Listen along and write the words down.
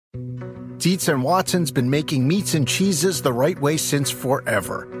Dietz and Watson's been making meats and cheeses the right way since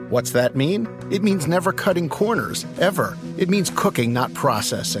forever. What's that mean? It means never cutting corners, ever. It means cooking, not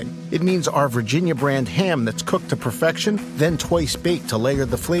processing. It means our Virginia brand ham that's cooked to perfection, then twice baked to layer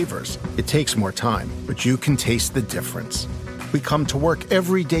the flavors. It takes more time, but you can taste the difference. We come to work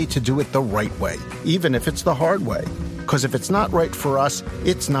every day to do it the right way, even if it's the hard way. Because if it's not right for us,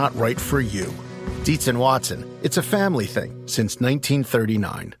 it's not right for you. Dietz and Watson, it's a family thing since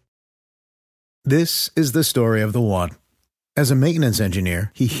 1939. This is the story of the one. As a maintenance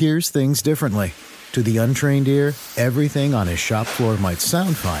engineer, he hears things differently. To the untrained ear, everything on his shop floor might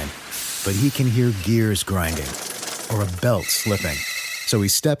sound fine, but he can hear gears grinding or a belt slipping. So he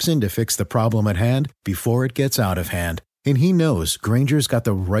steps in to fix the problem at hand before it gets out of hand. And he knows Grainger's got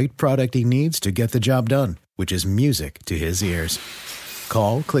the right product he needs to get the job done, which is music to his ears.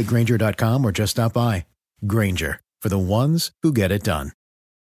 Call, click Grainger.com, or just stop by. Grainger, for the ones who get it done.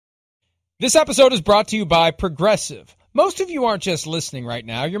 This episode is brought to you by Progressive. Most of you aren't just listening right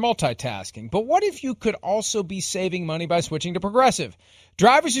now, you're multitasking. But what if you could also be saving money by switching to Progressive?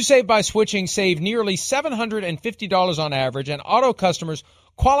 Drivers who save by switching save nearly $750 on average, and auto customers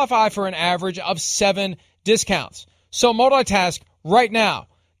qualify for an average of 7 discounts. So multitask right now.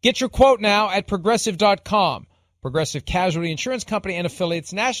 Get your quote now at Progressive.com. Progressive Casualty Insurance Company and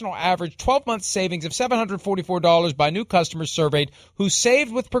affiliates. National average 12-month savings of $744 by new customers surveyed who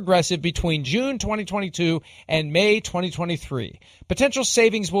saved with Progressive between June 2022 and May 2023. Potential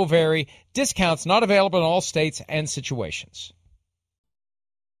savings will vary. Discounts not available in all states and situations.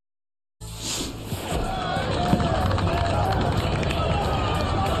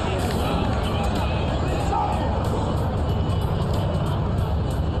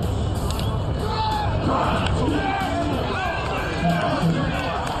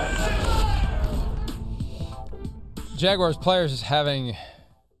 Jaguars players is having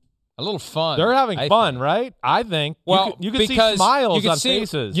a little fun. They're having fun, right? I think. Well, you can see smiles on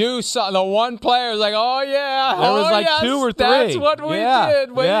faces. You saw the one player was like, oh, yeah. There was like yes, 2 or 3. That's what we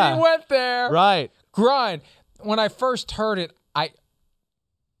did when you went there. Right. Grind. When I first heard it,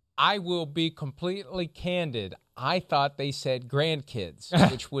 I will be completely candid. I thought they said grandkids,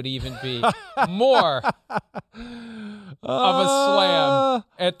 which would even be more of a slam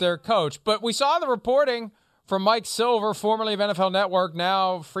at their coach. But we saw the reporting from Mike Silver, formerly of NFL Network,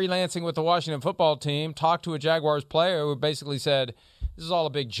 now freelancing with the Washington football team, talked to a Jaguars player who basically said, this is all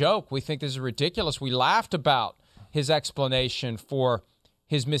a big joke. We think this is ridiculous. We laughed about his explanation for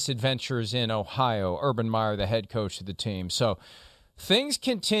his misadventures in Ohio. Urban Meyer, the head coach of the team. So things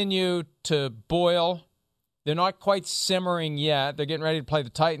continue to boil. They're not quite simmering yet. They're getting ready to play the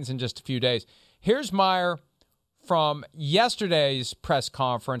Titans in just a few days. Here's Meyer from yesterday's press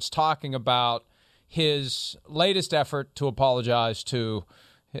conference talking about his latest effort to apologize to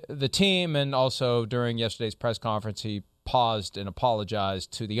the team, and also during yesterday's press conference, he paused and apologized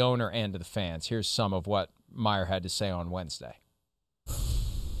to the owner and to the fans. Here's some of what Meyer had to say on Wednesday.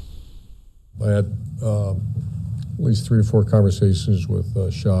 I had at least 3 or 4 conversations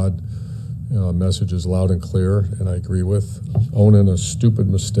with Shad. Messages loud and clear, and I agree with. Owning a stupid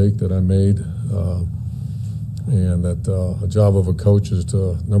mistake that I made, and that a job of a coach is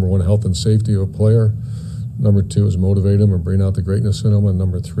to, number 1, health and safety of a player. Number 2 is motivate him and bring out the greatness in him. And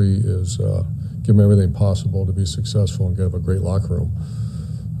number 3 is give him everything possible to be successful and get a great locker room.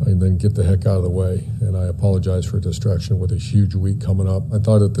 And then get the heck out of the way. And I apologize for distraction with a huge week coming up. I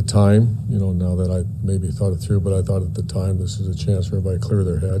thought at the time, now that I maybe thought it through, but I thought at the time this is a chance for everybody to clear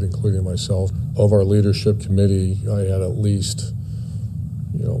their head, including myself. Of our leadership committee, I had at least,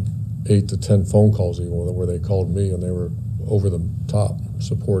 8 to 10 phone calls even where they called me, and they were over the top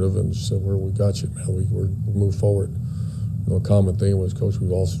supportive and said, we got you, man. We move forward. The common thing was, Coach, we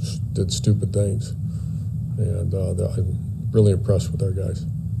all did stupid things. And I'm really impressed with our guys.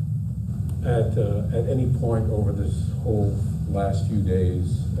 At any point over this whole last few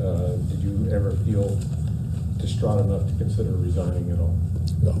days, did you ever feel distraught enough to consider resigning at all?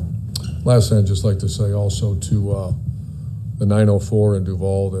 No. Last thing I'd just like to say also to the 904 and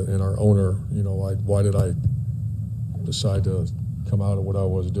Duval and our owner, why did I decide to come out of what I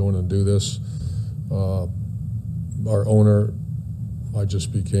was doing and do this? Our owner, I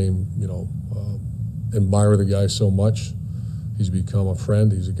just became, admire the guy so much. He's become a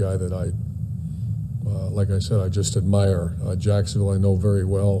friend. He's a guy that like I said, I just admire. Jacksonville I know very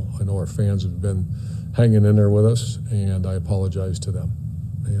well. I know our fans have been hanging in there with us, and I apologize to them.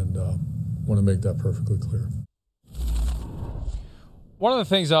 And want to make that perfectly clear. One of the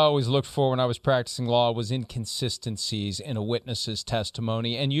things I always looked for when I was practicing law was inconsistencies in a witness's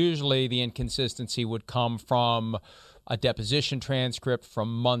testimony, and usually the inconsistency would come from a deposition transcript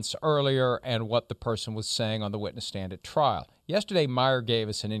from months earlier and what the person was saying on the witness stand at trial. Yesterday, Meyer gave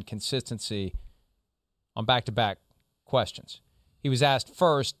us an inconsistency on back-to-back questions. He was asked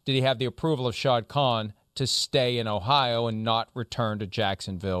first, did he have the approval of Shad Khan to stay in Ohio and not return to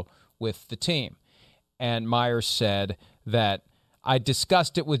Jacksonville with the team? And Meyer said that I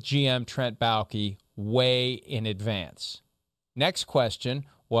discussed it with GM Trent Baalke way in advance. Next question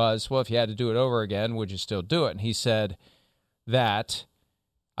was, well, if you had to do it over again, would you still do it? And he said that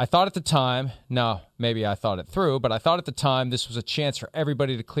I thought at the time, no, maybe I thought it through, but I thought at the time this was a chance for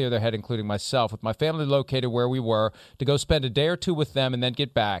everybody to clear their head, including myself, with my family located where we were, to go spend a day or two with them and then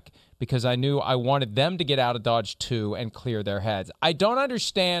get back because I knew I wanted them to get out of Dodge too and clear their heads. I don't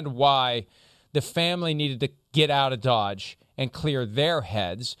understand why the family needed to get out of Dodge and clear their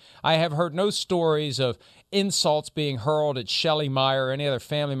heads. I have heard no stories of insults being hurled at Shelley Meyer or any other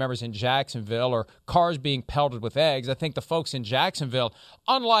family members in Jacksonville or cars being pelted with eggs. I think the folks in Jacksonville,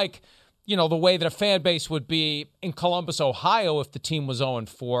 unlike, the way that a fan base would be in Columbus, Ohio, if the team was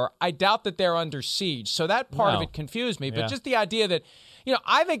 0-4, I doubt that they're under siege. So that part of it confused me. But just the idea that,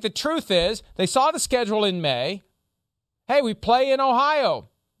 I think the truth is they saw the schedule in May. Hey, we play in Ohio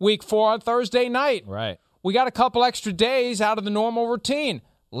week 4 on Thursday night. Right. We got a couple extra days out of the normal routine.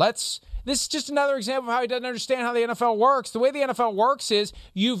 This is just another example of how he doesn't understand how the NFL works. The way the NFL works is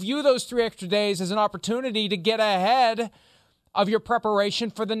you view those 3 extra days as an opportunity to get ahead of your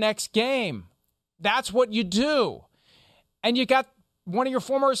preparation for the next game. That's what you do. And you got one of your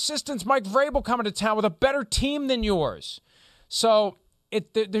former assistants, Mike Vrabel, coming to town with a better team than yours. So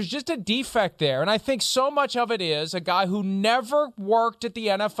there's just a defect there. And I think so much of it is a guy who never worked at the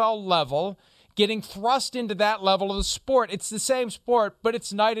NFL level getting thrust into that level of the sport. It's the same sport, but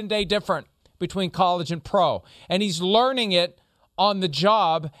it's night and day different between college and pro. And he's learning it on the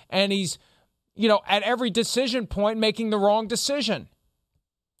job, and he's, at every decision point making the wrong decision.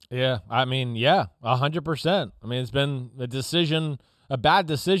 Yeah, 100%. It's been a bad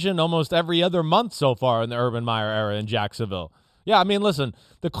decision almost every other month so far in the Urban Meyer era in Jacksonville. Yeah, listen,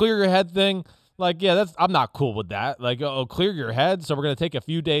 the clear your head thing, I'm not cool with that. Clear your head, so we're going to take a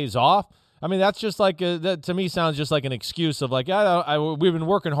few days off. That's just that to me sounds just like an excuse of we've been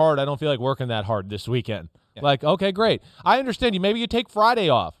working hard. I don't feel like working that hard this weekend. Yeah. Okay, great. I understand you. Maybe you take Friday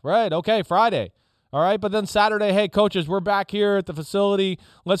off, right? Okay, Friday. All right, but then Saturday, hey, coaches, we're back here at the facility.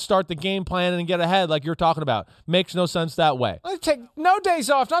 Let's start the game plan and get ahead like you're talking about. Makes no sense that way. Let's take no days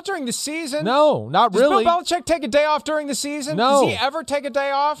off, not during the season. No, not really. Does Bill Belichick take a day off during the season? No. Does he ever take a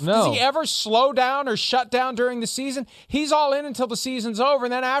day off? No. Does he ever slow down or shut down during the season? He's all in until the season's over,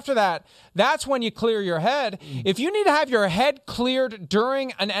 and then after that, that's when you clear your head. If you need to have your head cleared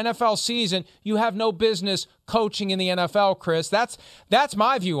during an NFL season, you have no business coaching in the NFL, Chris. That's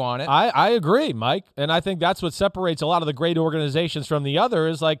my view on it. I agree, Mike, and I think that's what separates a lot of the great organizations from the other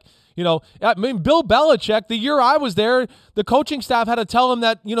is Bill Belichick, the year I was there, the coaching staff had to tell him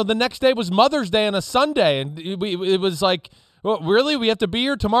that, the next day was Mother's Day on a Sunday, and it was well, really? We have to be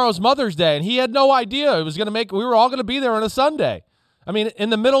here? Tomorrow's Mother's Day, and he had no idea it was we were all going to be there on a Sunday. In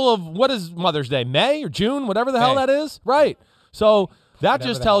the middle of, what is Mother's Day, May or June, whatever the hell that is? Right. So that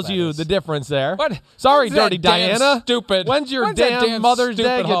just tells you the difference there. What? Sorry, Dirty Diana. Stupid. When's your damn Mother's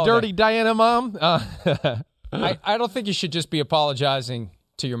Day, you dirty Diana mom? I don't think you should just be apologizing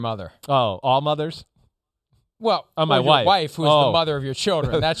to your mother. Oh, all mothers? Well, my your wife. Wife, who is the mother of your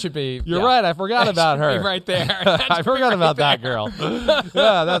children. That should be. You're right. I forgot about her. Be right there. I forgot about that girl.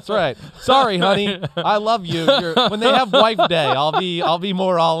 Yeah, that's right. Sorry, honey. I love you. When they have Wife Day, I'll be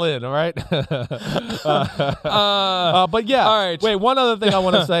more all in. All right. But yeah. All right. Wait. One other thing I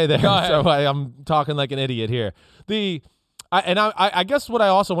want to say there. Go ahead. So I'm talking like an idiot here. I guess what I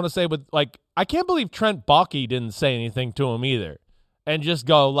also want to say with I can't believe Trent Baalke didn't say anything to him either, and just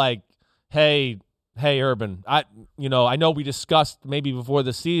go Hey, Urban, I know we discussed maybe before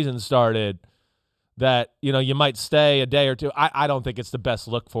the season started that, you might stay a day or two. I don't think it's the best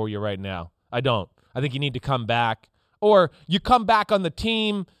look for you right now. I don't. I think you need to come back. Or you come back on the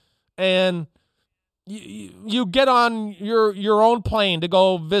team and you get on your own plane to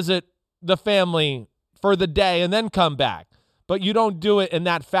go visit the family for the day and then come back. But you don't do it in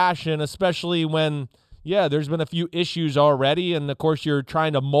that fashion, especially when there's been a few issues already, and of course you're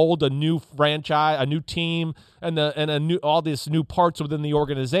trying to mold a new franchise, a new team, and all these new parts within the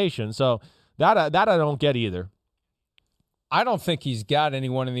organization. So that I don't get either. I don't think he's got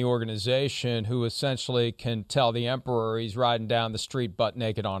anyone in the organization who essentially can tell the emperor he's riding down the street butt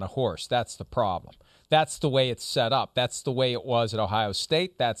naked on a horse. That's the problem. That's the way it's set up. That's the way it was at Ohio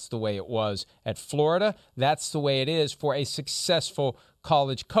State. That's the way it was at Florida. That's the way it is for a successful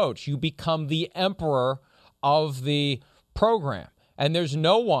college coach. You become the emperor of the program. And there's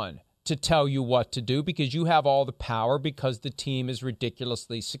no one to tell you what to do because you have all the power because the team is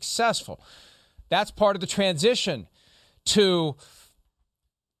ridiculously successful. That's part of the transition to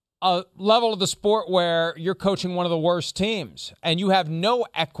a level of the sport where you're coaching one of the worst teams and you have no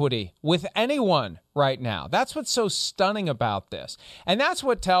equity with anyone right now. That's what's so stunning about this. And that's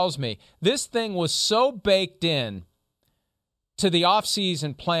what tells me this thing was so baked in to the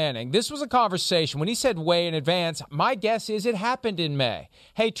offseason planning. This was a conversation. When he said way in advance, my guess is it happened in May.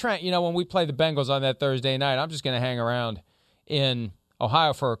 Hey, Trent, when we play the Bengals on that Thursday night, I'm just going to hang around in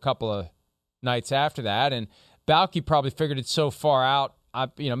Ohio for a couple of nights after that. And Balky probably figured it so far out.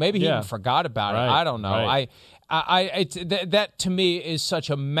 Maybe he even forgot about it. I don't know. Right. That to me is such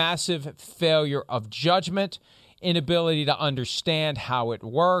a massive failure of judgment, inability to understand how it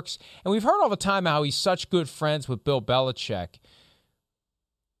works. And we've heard all the time how he's such good friends with Bill Belichick.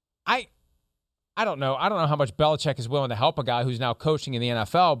 I don't know. I don't know how much Belichick is willing to help a guy who's now coaching in the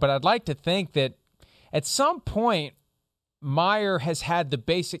NFL, but I'd like to think that at some point Meyer has had the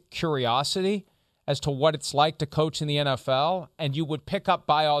basic curiosity as to what it's like to coach in the NFL, and you would pick up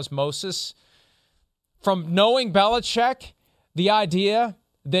by osmosis from knowing Belichick the idea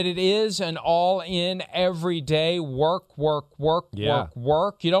that it is an all-in, everyday work.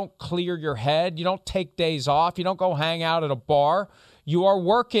 You don't clear your head. You don't take days off. You don't go hang out at a bar. You are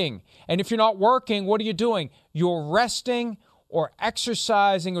working. And if you're not working, what are you doing? You're resting or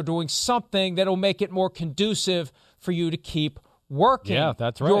exercising or doing something that will make it more conducive for you to keep working. Yeah,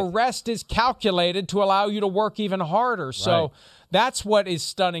 that's right. Your rest is calculated to allow you to work even harder. So that's what is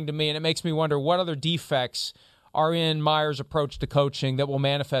stunning to me, and it makes me wonder what other defects are in Meyer's approach to coaching that will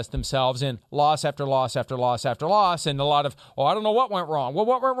manifest themselves in loss after loss after loss after loss, and a lot of, I don't know what went wrong. Well,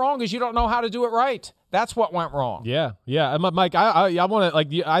 what went wrong is you don't know how to do it right. That's what went wrong. Yeah. And Mike, I want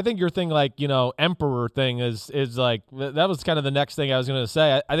to I think your thing emperor thing is like that was kind of the next thing I was going to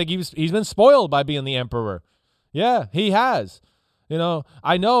say. I think he's been spoiled by being the emperor. Yeah, he has.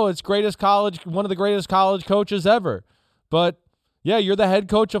 I know it's one of the greatest college coaches ever, but yeah, you're the head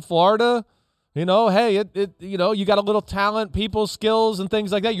coach of Florida. Hey, you got a little talent, people skills, and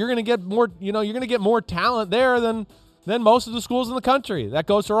things like that. You're gonna get more talent there than most of the schools in the country. That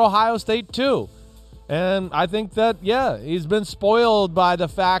goes for Ohio State too. And I think that, he's been spoiled by the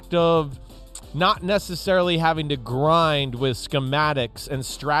fact of not necessarily having to grind with schematics and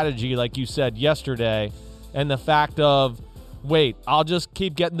strategy, like you said yesterday, and the fact of, wait, I'll just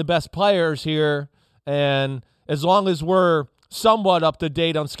keep getting the best players here, and as long as we're somewhat up to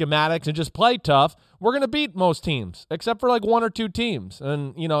date on schematics and just play tough, we're going to beat most teams, except for like one or two teams.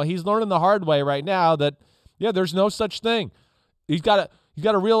 And, he's learning the hard way right now that, there's no such thing. He's got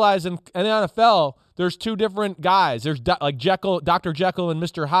to realize in the NFL, there's two different guys. There's Dr. Jekyll and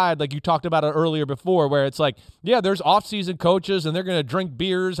Mr. Hyde, like you talked about it earlier before, where it's like, there's off-season coaches and they're going to drink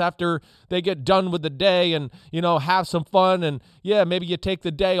beers after they get done with the day and, have some fun. And maybe you take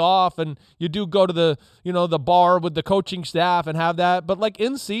the day off and you do go to the bar with the coaching staff and have that. But like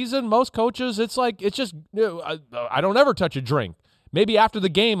in season, most coaches, it's just, I don't ever touch a drink. Maybe after the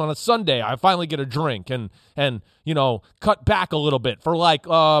game on a Sunday, I finally get a drink and cut back a little bit for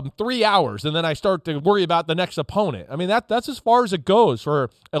 3 hours, and then I start to worry about the next opponent. I mean, that's as far as it goes for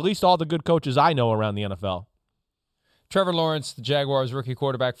at least all the good coaches I know around the NFL. Trevor Lawrence, the Jaguars rookie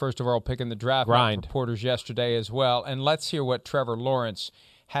quarterback, first overall pick in the draft. Grind. Reporters yesterday as well. And let's hear what Trevor Lawrence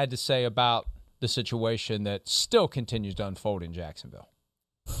had to say about the situation that still continues to unfold in Jacksonville.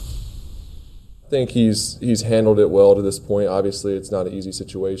 I think he's handled it well to this point. Obviously, it's not an easy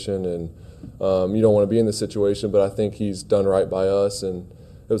situation, and you don't want to be in this situation, but I think he's done right by us, and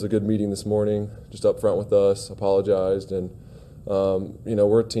it was a good meeting this morning, just up front with us, apologized, and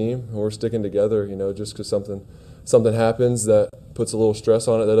we're a team, and we're sticking together. Just because something happens that puts a little stress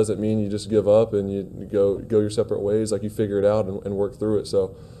on it, that doesn't mean you just give up and you go your separate ways. Like, you figure it out and work through it.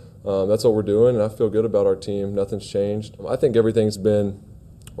 So that's what we're doing, and I feel good about our team. Nothing's changed. I think everything's been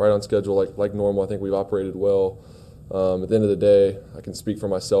right on schedule, like normal. I think we've operated well. At the end of the day, I can speak for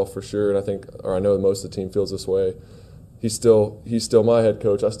myself for sure, and I know most of the team feels this way. He's still my head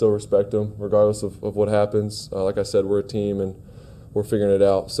coach. I still respect him, regardless of what happens. Like I said, we're a team, and we're figuring it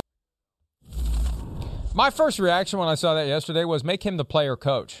out. So. My first reaction when I saw that yesterday was make him the player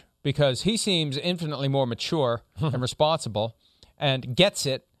coach, because he seems infinitely more mature and responsible and gets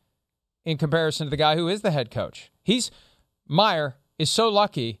it in comparison to the guy who is the head coach. Meyer is so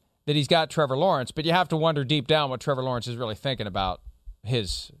lucky that he's got Trevor Lawrence, but you have to wonder deep down what Trevor Lawrence is really thinking about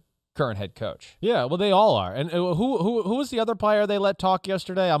his current head coach. Yeah, well, they all are. And who was the other player they let talk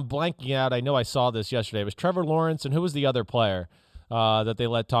yesterday? I'm blanking out. I know I saw this yesterday. It was Trevor Lawrence, and who was the other player? that they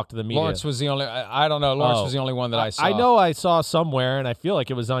let talk to the media. Lawrence was the only. I don't know. Lawrence was the only one that I saw. I know I saw somewhere, and I feel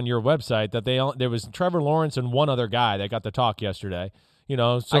like it was on your website that there was Trevor Lawrence and one other guy that got to talk yesterday.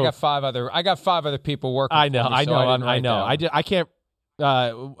 So I got five other people working. I know. For me, I so know. I know. I can't.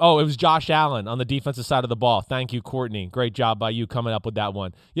 It was Josh Allen on the defensive side of the ball. Thank you, Courtney. Great job by you coming up with that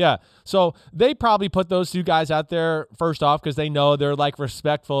one. Yeah. So they probably put those two guys out there first off because they know they're like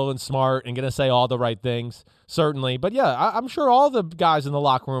respectful and smart and going to say all the right things, certainly. But yeah, I'm sure all the guys in the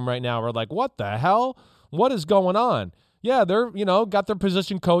locker room right now are like, what the hell? What is going on? Yeah, they're, got their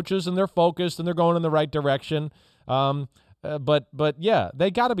position coaches and they're focused and they're going in the right direction. But yeah, they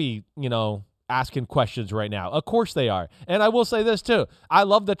got to be, asking questions right now. Of course they are. And I will say this too. I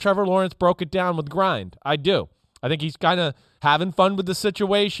love that Trevor Lawrence broke it down with grind. I do. I think he's kind of having fun with the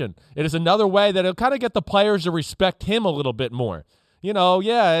situation. It is another way that it'll kind of get the players to respect him a little bit more.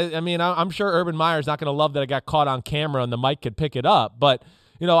 I'm sure Urban Meyer's not going to love that I got caught on camera and the mic could pick it up. But,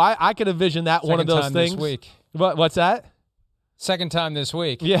 I could envision that one of those things. This week. What's that? Second time this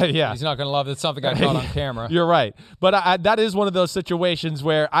week. Yeah. He's not going to love that something got caught on camera. You're right. But that is one of those situations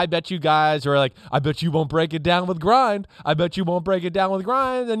where I bet you guys are like, I bet you won't break it down with grind. I bet you won't break it down with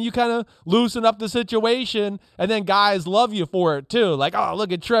grind. And you kind of loosen up the situation. And then guys love you for it too. Like, oh,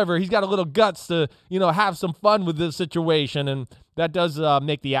 look at Trevor. He's got a little guts to, have some fun with this situation. And that does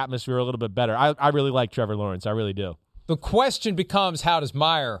make the atmosphere a little bit better. I really like Trevor Lawrence. I really do. The question becomes, how does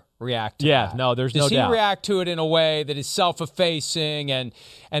Meyer react to that? No, there's no doubt. Does he react to it in a way that is self-effacing and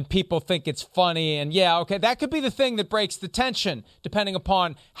people think it's funny? And that could be the thing that breaks the tension, depending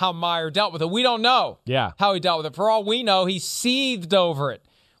upon how Meyer dealt with it. We don't know how he dealt with it. For all we know, he seethed over it.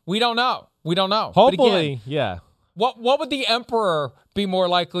 We don't know. Hopefully, but again, What would the Emperor be more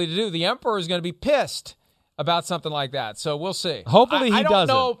likely to do? The Emperor is going to be pissed about something like that. So we'll see. Hopefully he doesn't.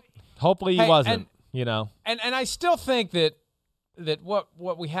 Know. Hopefully he wasn't. And I still think that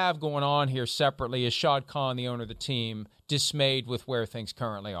what we have going on here separately is Shad Khan, the owner of the team, dismayed with where things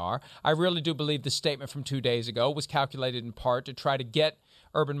currently are. I really do believe the statement from 2 days ago was calculated in part to try to get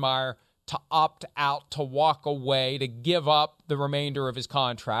Urban Meyer to opt out, to walk away, to give up the remainder of his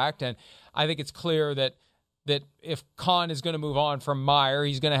contract. And I think it's clear that if Khan is going to move on from Meyer,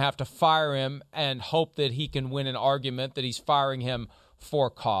 he's going to have to fire him and hope that he can win an argument that he's firing him for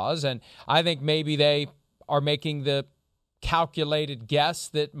cause. And I think maybe they are making the calculated guess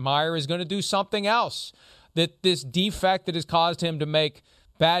that Meyer is going to do something else, that this defect that has caused him to make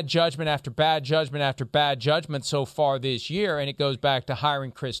bad judgment after bad judgment after bad judgment so far this year, and it goes back to hiring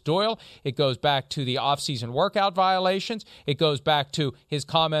Chris Doyle, it goes back to the offseason workout violations, it goes back to his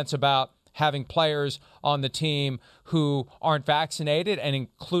comments about having players on the team who aren't vaccinated, and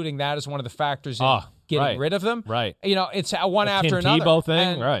including that as one of the factors in getting rid of them. Right. It's one after Tim another. Tebow thing.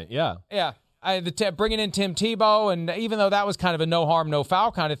 And, right. Yeah. Yeah. Bringing in Tim Tebow, and even though that was kind of a no harm, no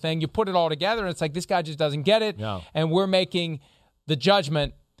foul kind of thing, you put it all together, and it's like this guy just doesn't get it. No. And we're making the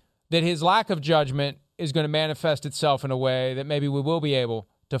judgment that his lack of judgment is going to manifest itself in a way that maybe we will be able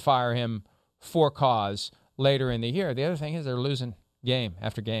to fire him for cause later in the year. The other thing is they're losing game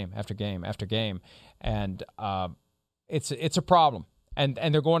after game after game after game, and it's a problem. And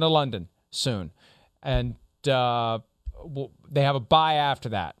they're going to London soon, and they have a bye after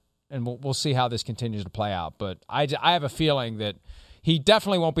that, and we'll see how this continues to play out. But I have a feeling that he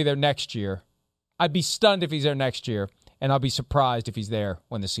definitely won't be there next year. I'd be stunned if he's there next year, and I'll be surprised if he's there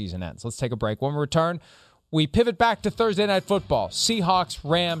when the season ends. Let's take a break. When we return, we pivot back to Thursday Night Football. Seahawks,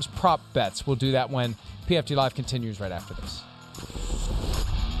 Rams, prop bets. We'll do that when PFT Live continues right after this.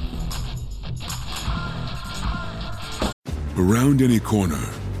 Around any corner,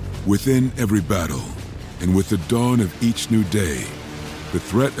 within every battle, and with the dawn of each new day, the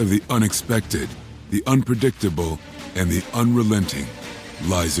threat of the unexpected, the unpredictable, and the unrelenting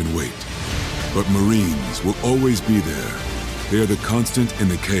lies in wait. But Marines will always be there. They are the constant in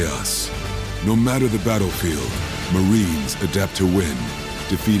the chaos. No matter the battlefield, Marines adapt to win,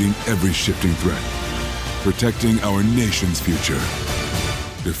 defeating every shifting threat, protecting our nation's future.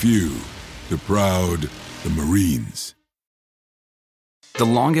 The few, the proud, the Marines. The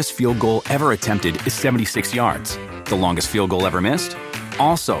longest field goal ever attempted is 76 yards. The longest field goal ever missed?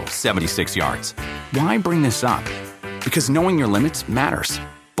 Also 76 yards. Why bring this up? Because knowing your limits matters,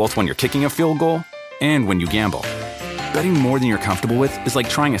 both when you're kicking a field goal and when you gamble. Betting more than you're comfortable with is like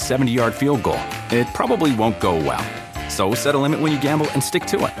trying a 70-yard field goal. It probably won't go well. So set a limit when you gamble and stick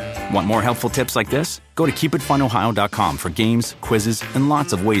to it. Want more helpful tips like this? Go to keepitfunohio.com for games, quizzes, and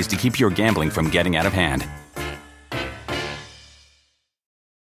lots of ways to keep your gambling from getting out of hand.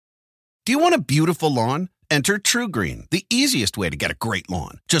 Do you want a beautiful lawn? Enter TruGreen, the easiest way to get a great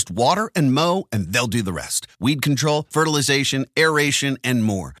lawn. Just water and mow, and they'll do the rest. Weed control, fertilization, aeration, and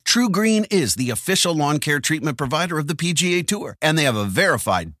more. TruGreen is the official lawn care treatment provider of the PGA Tour, and they have a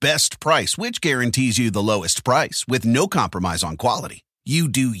verified best price, which guarantees you the lowest price with no compromise on quality. You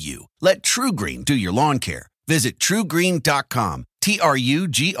do you. Let TruGreen do your lawn care. Visit TruGreen.com,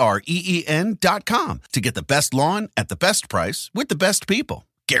 TruGreen.com, to get the best lawn at the best price with the best people.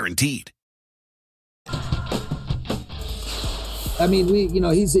 Guaranteed. I mean,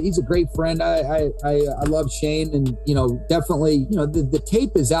 he's a great friend. I love Shane, and definitely, the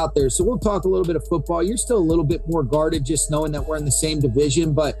tape is out there, so we'll talk a little bit of football. You're still a little bit more guarded just knowing that we're in the same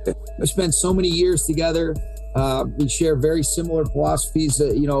division, but we spent so many years together. We share very similar philosophies,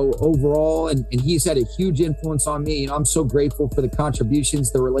 overall, and he's had a huge influence on me. I'm so grateful for the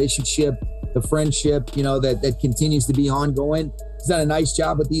contributions, the relationship, the friendship, that continues to be ongoing. He's done a nice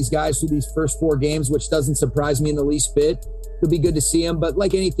job with these guys through these first 4 games, which doesn't surprise me in the least bit. It'll be good to see him. But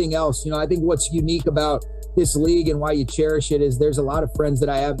like anything else, I think what's unique about this league and why you cherish it is there's a lot of friends that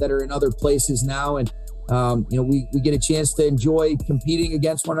I have that are in other places now. And, we get a chance to enjoy competing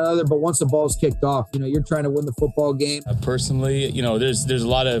against one another. But once the ball's kicked off, you're trying to win the football game. Personally, there's a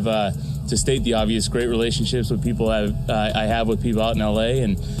lot of, to state the obvious, great relationships with people I have with people out in LA.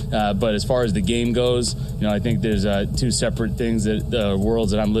 But as far as the game goes, I think there's 2 separate things,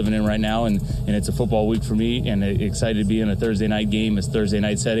 worlds that I'm living in right now. And it's a football week for me, and excited to be in a Thursday night game. It's Thursday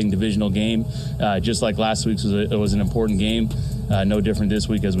night setting, divisional game. Just like last week's was an important game. No different this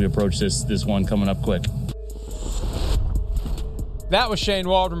week as we approach this one coming up quick. That was Shane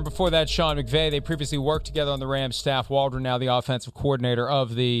Waldron. Before that, Sean McVay. They previously worked together on the Rams staff. Waldron now the offensive coordinator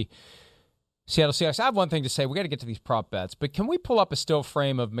of the Seattle Seahawks. I have one thing to say. We got to get to these prop bets, but can we pull up a still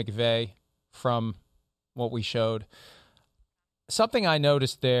frame of McVay from what we showed? Something I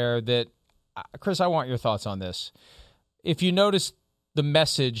noticed there that, Chris, I want your thoughts on this. If you notice the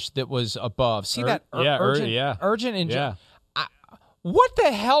message that was above, see that urgent and what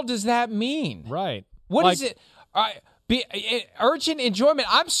the hell does that mean? Right. What is it? Urgent enjoyment.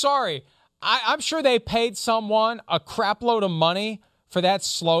 I'm sorry. I'm sure they paid someone a crap load of money for that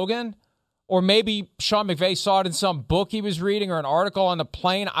slogan. Or maybe Sean McVay saw it in some book he was reading or an article on the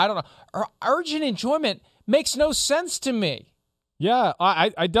plane. I don't know. Urgent enjoyment makes no sense to me. Yeah,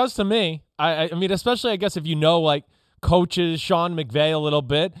 it does to me. I mean, especially, I guess, if coaches Sean McVay a little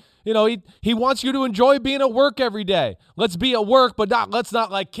bit. He wants you to enjoy being at work every day. Let's be at work, but let's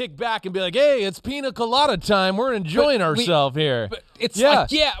not kick back and be like, hey, it's pina colada time. We're enjoying ourselves here. But it's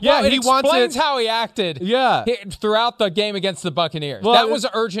it explains how he acted throughout the game against the Buccaneers. Well, that was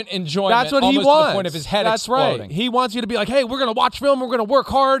urgent enjoyment. That's what he wants. To the point of his head exploding. Right. He wants you to be like, hey, we're going to watch film. We're going to work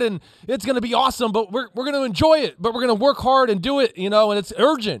hard, and it's going to be awesome, but we're going to enjoy it. But we're going to work hard and do it, and it's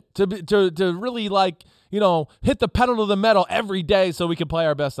urgent to really hit the pedal to the metal every day so we can play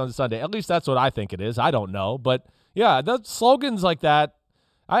our best on Sunday. At least that's what I think it is. I don't know. But, yeah, the slogans like that,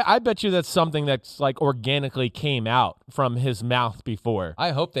 I bet you that's something that's organically came out from his mouth before. I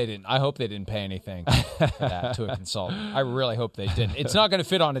hope they didn't. I hope they didn't pay anything for that to a consultant. I really hope they didn't. It's not going to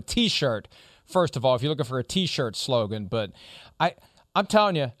fit on a T-shirt, first of all, if you're looking for a T-shirt slogan. But I'm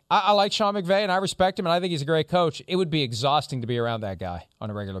telling you, I like Sean McVay, and I respect him, and I think he's a great coach. It would be exhausting to be around that guy on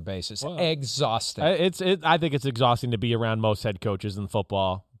a regular basis. Well, exhausting. I think it's exhausting to be around most head coaches in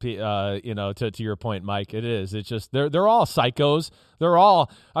football. To your point, Mike, it is. It's just they're all psychos. They're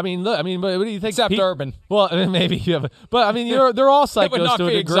all. I mean, what do you think? Except Urban. Well, maybe you have, but I mean, they're all psychos it would not to a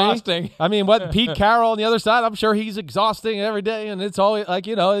be degree. Exhausting. I mean, Pete Carroll on the other side? I'm sure he's exhausting every day, and it's always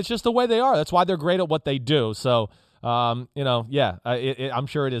it's just the way they are. That's why they're great at what they do. So. I'm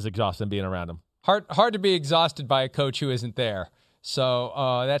sure it is exhausting being around him. Hard to be exhausted by a coach who isn't there.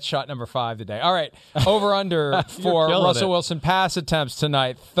 So that's shot number 5 today. All right, over under for Russell Wilson pass attempts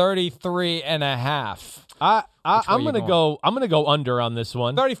tonight, 33.5. I'm gonna go under on this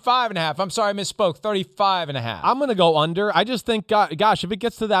one. 35.5. I'm sorry, I misspoke. 35.5. I'm gonna go under. I just think, gosh, if it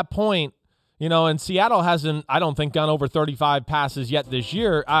gets to that point. And Seattle hasn't, I don't think, gone over 35 passes yet this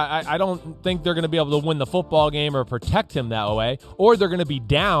year. I don't think they're going to be able to win the football game or protect him that way, or they're going to be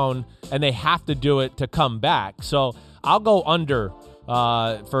down and they have to do it to come back. So I'll go under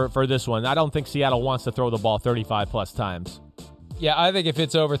for this one. I don't think Seattle wants to throw the ball 35-plus times. Yeah, I think if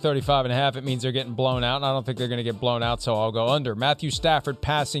it's over 35.5, it means they're getting blown out, and I don't think they're going to get blown out, so I'll go under. Matthew Stafford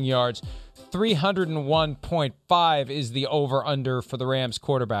passing yards, 301.5 is the over-under for the Rams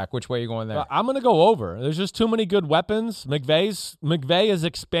quarterback. Which way are you going there? I'm going to go over. There's just too many good weapons. McVay has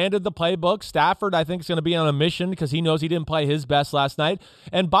expanded the playbook. Stafford, I think, is going to be on a mission because he knows he didn't play his best last night.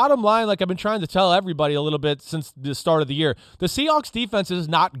 And bottom line, I've been trying to tell everybody a little bit since the start of the year, the Seahawks defense is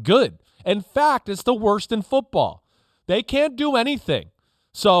not good. In fact, it's the worst in football. They can't do anything.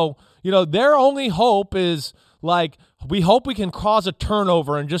 So, their only hope is, we hope we can cause a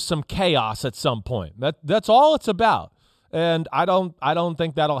turnover and just some chaos at some point. That's all it's about. And I don't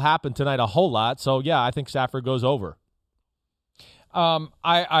think that'll happen tonight a whole lot. So, yeah, I think Stafford goes over.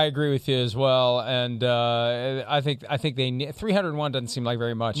 I agree with you as well, and I think they 301 doesn't seem like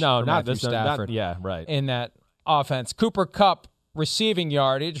very much. No, for not Matthew this. Stafford. Yeah, right. In that offense, Cooper Kupp receiving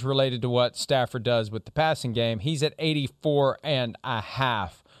yardage related to what Stafford does with the passing game. He's at 84.5.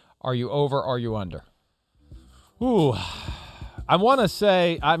 Are you over? Or are you under? Ooh. I want to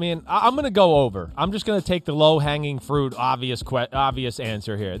say, I'm going to go over. I'm just going to take the low-hanging fruit, obvious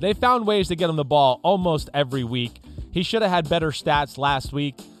answer here. They found ways to get him the ball almost every week. He should have had better stats last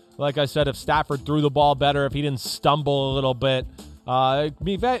week. Like I said, if Stafford threw the ball better, if he didn't stumble a little bit.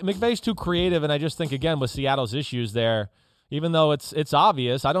 McVay's too creative, and I just think, again, with Seattle's issues there, even though it's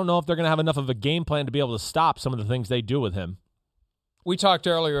obvious, I don't know if they're going to have enough of a game plan to be able to stop some of the things they do with him. We talked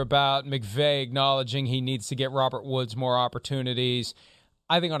earlier about McVay acknowledging he needs to get Robert Woods more opportunities.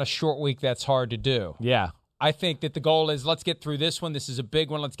 I think on a short week, that's hard to do. Yeah. I think that the goal is, let's get through this one. This is a big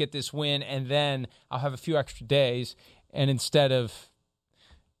one. Let's get this win, and then I'll have a few extra days. And instead of,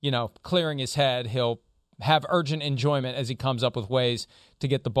 clearing his head, he'll have urgent enjoyment as he comes up with ways to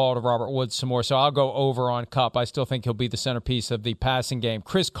get the ball to Robert Woods some more. So I'll go over on Kupp. I still think he'll be the centerpiece of the passing game.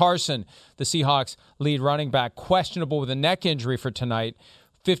 Chris Carson, the Seahawks lead running back, questionable with a neck injury for tonight.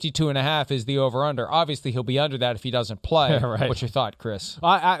 52.5 is the over-under. Obviously, he'll be under that if he doesn't play. Right. What's your thought, Chris?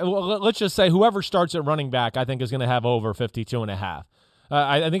 Well, let's just say whoever starts at running back, I think, is going to have over 52.5.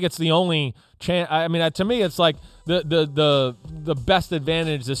 I think it's the only chance. To me, it's like the best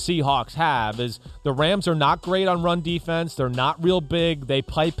advantage the Seahawks have is the Rams are not great on run defense. They're not real big. They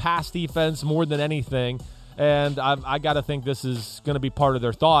play pass defense more than anything. And I got to think this is going to be part of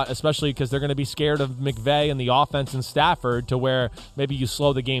their thought, especially because they're going to be scared of McVay and the offense and Stafford to where maybe you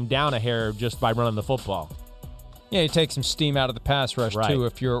slow the game down a hair just by running the football. Yeah, you take some steam out of the pass rush, too,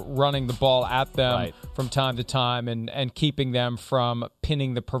 if you're running the ball at them from time to time and keeping them from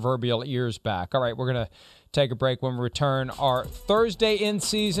pinning the proverbial ears back. All right, we're going to take a break. When we return, our Thursday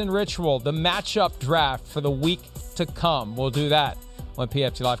in-season ritual, the matchup draft for the week to come. We'll do that when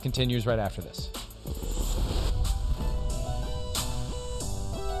PFT Live continues right after this.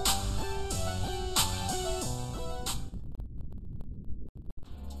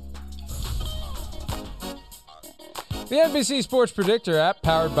 The NBC Sports Predictor app,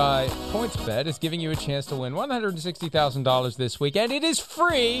 powered by PointsBet, is giving you a chance to win $160,000 this week, and it is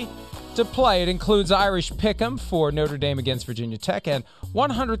free to play. It includes Irish Pick'em for Notre Dame against Virginia Tech, and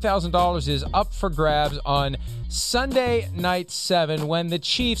 $100,000 is up for grabs on Sunday Night 7 when the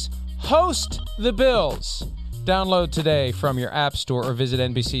Chiefs host the Bills. Download today from your app store or visit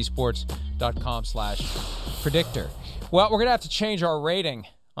NBCSports.com/predictor. Well, we're going to have to change our rating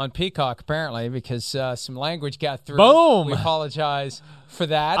on Peacock, apparently, because some language got through. Boom! We apologize for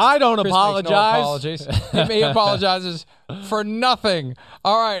that. I don't Chris apologize. No apologies. He apologizes for nothing.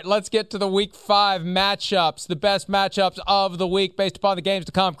 All right, let's get to the Week 5 matchups, the best matchups of the week based upon the games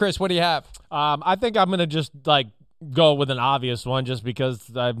to come. Chris, what do you have? I think I'm going to just, go with an obvious one just because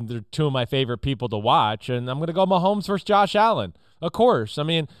they're two of my favorite people to watch, and I'm going to go Mahomes versus Josh Allen. Of course.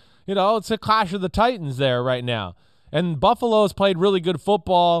 It's a clash of the Titans there right now. And Buffalo has played really good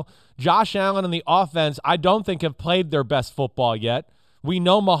football. Josh Allen and the offense, I don't think have played their best football yet. We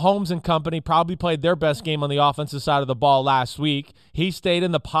know Mahomes and company probably played their best game on the offensive side of the ball last week. He stayed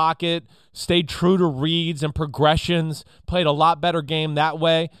in the pocket, stayed true to reads and progressions, played a lot better game that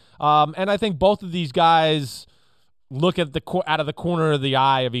way. And I think both of these guys look at out of the corner of the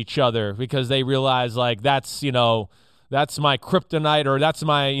eye of each other because they realize that's my kryptonite, or that's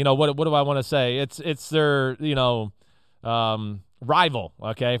my what do I want to say? It's their rival,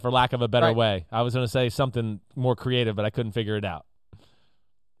 okay, for lack of a better way. I was going to say something more creative, but I couldn't figure it out.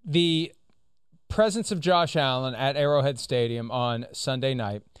 The presence of Josh Allen at Arrowhead Stadium on Sunday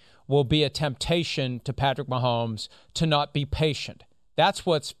night will be a temptation to Patrick Mahomes to not be patient. That's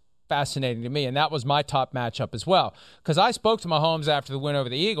what's fascinating to me, and that was my top matchup as well, because I spoke to Mahomes after the win over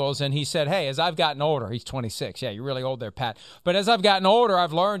the Eagles, and he said, hey, as I've gotten older, he's 26, yeah, you're really old there, Pat, but as I've gotten older,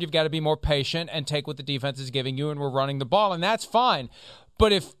 I've learned you've got to be more patient and take what the defense is giving you, and we're running the ball, and that's fine.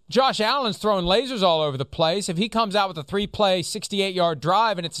 But if Josh Allen's throwing lasers all over the place, if he comes out with a 3-play, 68-yard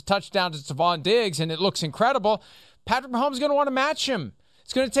drive, and it's a touchdown to Stephon Diggs, and it looks incredible, Patrick Mahomes is going to want to match him.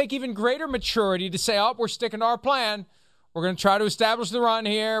 It's going to take even greater maturity to say, we're sticking to our plan. We're going to try to establish the run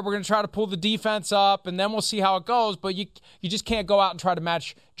here. We're going to try to pull the defense up, and then we'll see how it goes. But you just can't go out and try to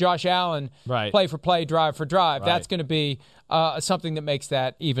match Josh Allen play for play, drive for drive. Right. That's going to be something that makes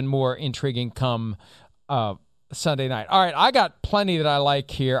that even more intriguing come Sunday night. All right, I got plenty that I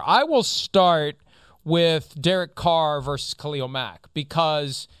like here. I will start with Derek Carr versus Khalil Mack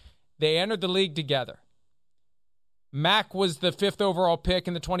because they entered the league together. Mack was the 5th overall pick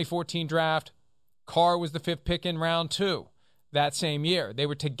in the 2014 draft. Carr was the 5th pick in round 2 that same year. They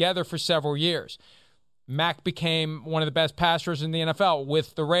were together for several years. Mack became one of the best passers in the NFL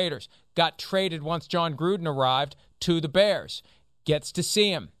with the Raiders. Got traded once John Gruden arrived to the Bears. Gets to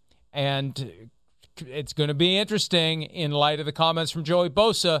see him. And it's going to be interesting in light of the comments from Joey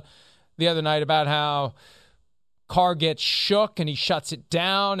Bosa the other night about how Carr gets shook and he shuts it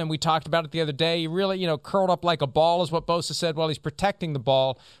down, and we talked about it the other day. He really, curled up like a ball is what Bosa said while he's protecting the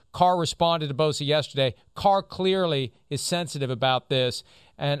ball. Carr responded to Bosa yesterday. Carr clearly is sensitive about this,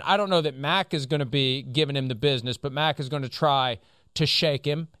 and I don't know that Mack is going to be giving him the business, but Mack is going to try to shake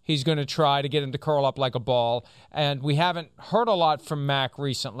him. He's going to try to get him to curl up like a ball, and we haven't heard a lot from Mack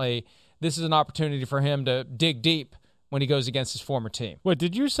recently. This is an opportunity for him to dig deep when he goes against his former team. Wait,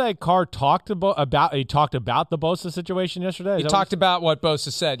 did you say Carr talked about the Bosa situation yesterday? He talked about what Bosa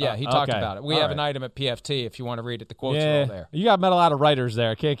said. Yeah, he talked about it. We have an item at PFT if you want to read it. The quotes are all there. You got met a lot of writers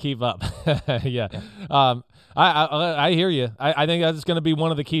there. Can't keep up. Yeah. I hear you. I think that's going to be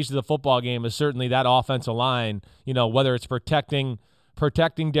one of the keys to the football game is certainly that offensive line, whether it's protecting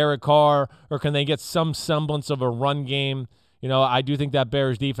Derek Carr or can they get some semblance of a run game. I do think that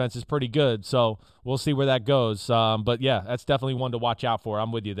Bears defense is pretty good, so we'll see where that goes. But yeah, that's definitely one to watch out for.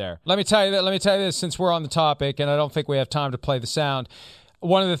 I'm with you there. Let me tell you this, since we're on the topic, and I don't think we have time to play the sound.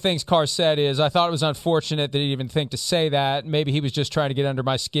 One of the things Carr said is, I thought it was unfortunate that he didn't even think to say that. Maybe he was just trying to get under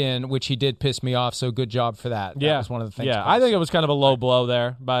my skin, which he did piss me off, so good job for that. That was one of the things. Yeah, I think it was kind of a low blow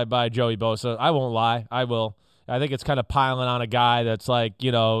there by Joey Bosa. I won't lie. I will. I think it's kind of piling on a guy that's like,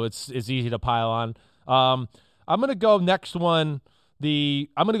 it's easy to pile on. I'm going to go next one. I'm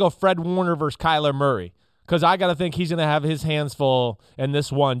going to go Fred Warner versus Kyler Murray because I got to think he's going to have his hands full in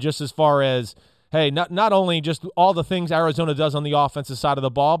this one just as far as, hey, not only just all the things Arizona does on the offensive side of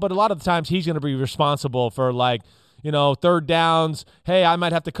the ball, but a lot of the times he's going to be responsible for third downs. Hey, I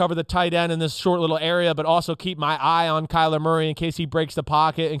might have to cover the tight end in this short little area, but also keep my eye on Kyler Murray in case he breaks the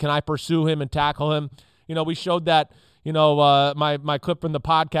pocket and can I pursue him and tackle him. We showed that, my clip from the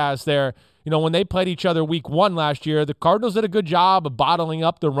podcast there. When they played each other week 1 last year, the Cardinals did a good job of bottling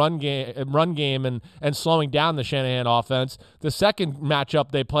up the run game and slowing down the Shanahan offense. The second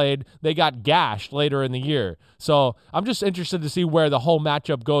matchup they played, they got gashed later in the year. So I'm just interested to see where the whole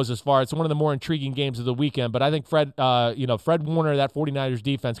matchup goes as far. It's one of the more intriguing games of the weekend. But I think Fred Warner, that 49ers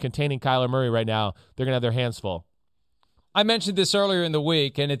defense containing Kyler Murray right now, they're going to have their hands full. I mentioned this earlier in the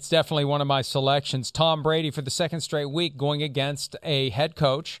week, and it's definitely one of my selections. Tom Brady for the second straight week going against a head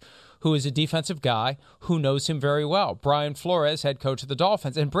coach who is a defensive guy who knows him very well. Brian Flores, head coach of the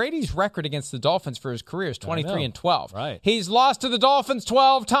Dolphins. And Brady's record against the Dolphins for his career is 23-12. Right. He's lost to the Dolphins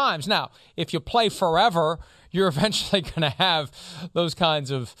 12 times. Now, if you play forever, you're eventually going to have those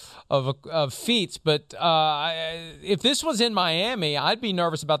kinds of feats. But if this was in Miami, I'd be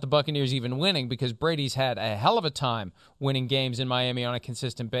nervous about the Buccaneers even winning because Brady's had a hell of a time winning games in Miami on a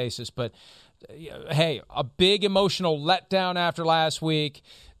consistent basis. But, hey, a big emotional letdown after last week.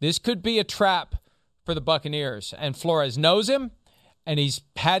 This could be a trap for the Buccaneers. And Flores knows him, and he's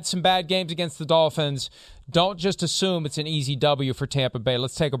had some bad games against the Dolphins. Don't just assume it's an easy W for Tampa Bay.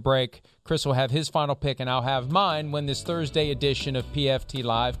 Let's take a break. Chris will have his final pick, and I'll have mine when this Thursday edition of PFT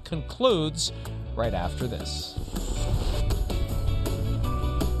Live concludes right after this.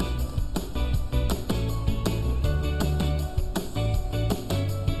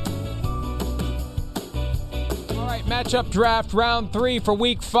 Matchup draft round 3 for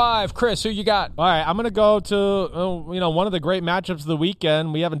week 5. Chris, who you got? All right, I'm going to go to one of the great matchups of the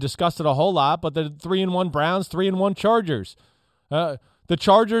weekend. We haven't discussed it a whole lot, but the 3-1 Browns, 3-1 Chargers. The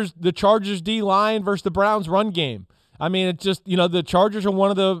Chargers D line versus the Browns run game. I mean, it's just, the Chargers are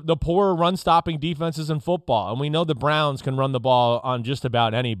one of the poorer run-stopping defenses in football, and we know the Browns can run the ball on just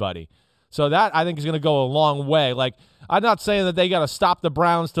about anybody. So that, I think, is going to go a long way. Like, I'm not saying that they got to stop the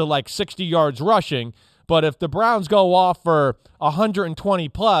Browns to, 60 yards rushing, but if the Browns go off for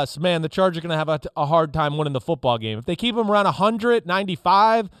 120-plus, man, the Chargers are going to have a hard time winning the football game. If they keep them around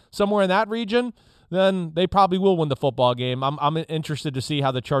 195, somewhere in that region, then they probably will win the football game. I'm interested to see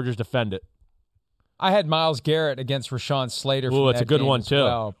how the Chargers defend it. I had Myles Garrett against Rashawn Slater. Ooh, it's a good one, too.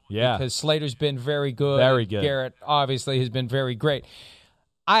 Well, yeah. Because Slater's been very good. Very good. Garrett, obviously, has been very great.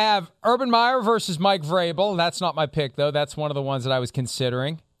 I have Urban Meyer versus Mike Vrabel. That's not my pick, though. That's one of the ones that I was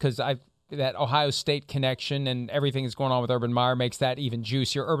considering because that Ohio State connection and everything that's going on with Urban Meyer makes that even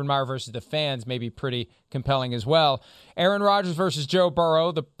juicier. Urban Meyer versus the fans may be pretty compelling as well. Aaron Rodgers versus Joe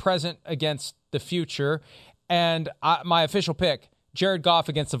Burrow, the present against the future. And my official pick, Jared Goff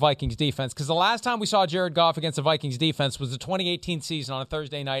against the Vikings defense, because the last time we saw Jared Goff against the Vikings defense was the 2018 season on a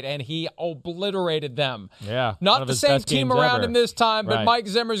Thursday night, and he obliterated them. Yeah. Not the same team around him this time, but Right. Mike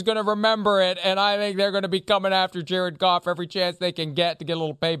Zimmer's going to remember it, and I think they're going to be coming after Jared Goff every chance they can get to get a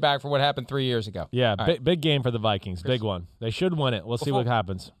little payback for what happened 3 years ago. Yeah, All right. big game for the Vikings. Big one. They should win it. We'll see what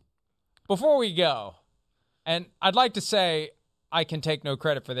happens. Before we go, and I'd like to say I can take no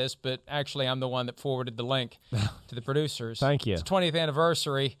credit for this, but actually I'm the one that forwarded the link to the producers. Thank you. It's 20th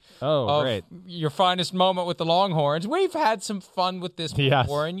anniversary Oh, of great. your finest moment with the Longhorns. We've had some fun with this Yes.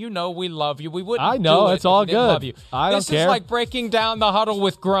 before, and you know we love you. We wouldn't I know, do it it's if all we didn't good. love you. I don't This care. is like breaking down the huddle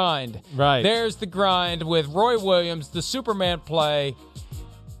with Grind. Right. There's the Grind with Roy Williams, the Superman play.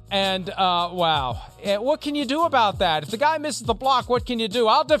 And, wow. What can you do about that? If the guy misses the block, what can you do?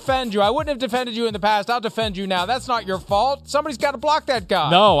 I'll defend you. I wouldn't have defended you in the past. I'll defend you now. That's not your fault. Somebody's got to block that guy.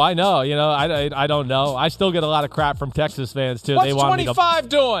 No, I know. You know, I don't know. I still get a lot of crap from Texas fans, too. What's They want 25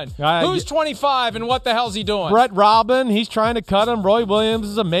 doing? Uh, Who's 25 and what the hell's he doing? Brett Robin, he's trying to cut him. Roy Williams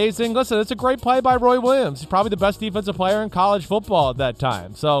is amazing. Listen, it's a great play by Roy Williams. He's probably the best defensive player in college football at that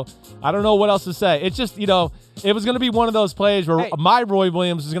time. So I don't know what else to say. It's just, you know, it was going to be one of those plays where my Roy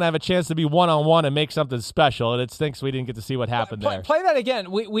Williams is going to have a chance to be one-on-one and make something special, and it stinks we didn't get to see what happened there. Play that again.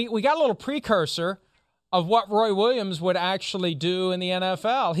 We got a little precursor of what Roy Williams would actually do in the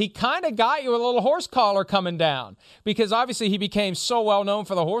NFL. He kind of got you a little horse collar coming down because obviously he became so well known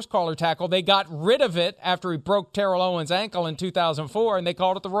for the horse collar tackle. They got rid of it after he broke Terrell Owens' ankle in 2004, and they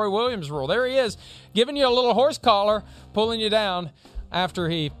called it the Roy Williams rule. There he is, giving you a little horse collar, pulling you down after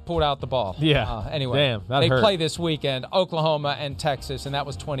he pulled out the ball. Yeah. Anyway, Damn, that they hurt. play this weekend, Oklahoma and Texas, and that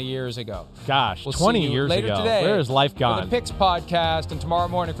was 20 years ago. Gosh, We'll 20 see you years later ago. today Where is life for gone? the Picks podcast, and tomorrow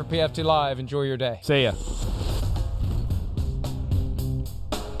morning for PFT Live. Enjoy your day. See ya.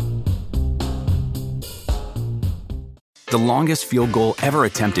 The longest field goal ever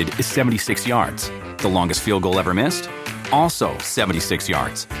attempted is 76 yards. The longest field goal ever missed? Also 76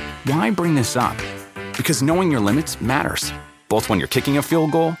 yards. Why bring this up? Because knowing your limits matters, both when you're kicking a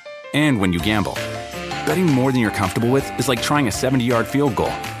field goal and when you gamble. Betting more than you're comfortable with is like trying a 70-yard field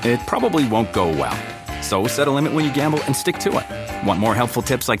goal. It probably won't go well. So set a limit when you gamble and stick to it. Want more helpful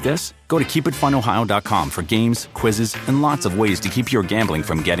tips like this? Go to keepitfunohio.com for games, quizzes, and lots of ways to keep your gambling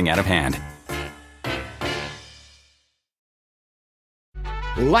from getting out of hand.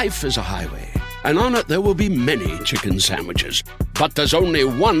 Life is a highway, and on it there will be many chicken sandwiches. But there's only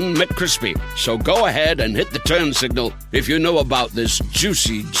one McCrispy. So go ahead and hit the turn signal if you know about this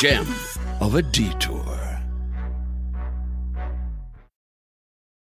juicy gem of a detour.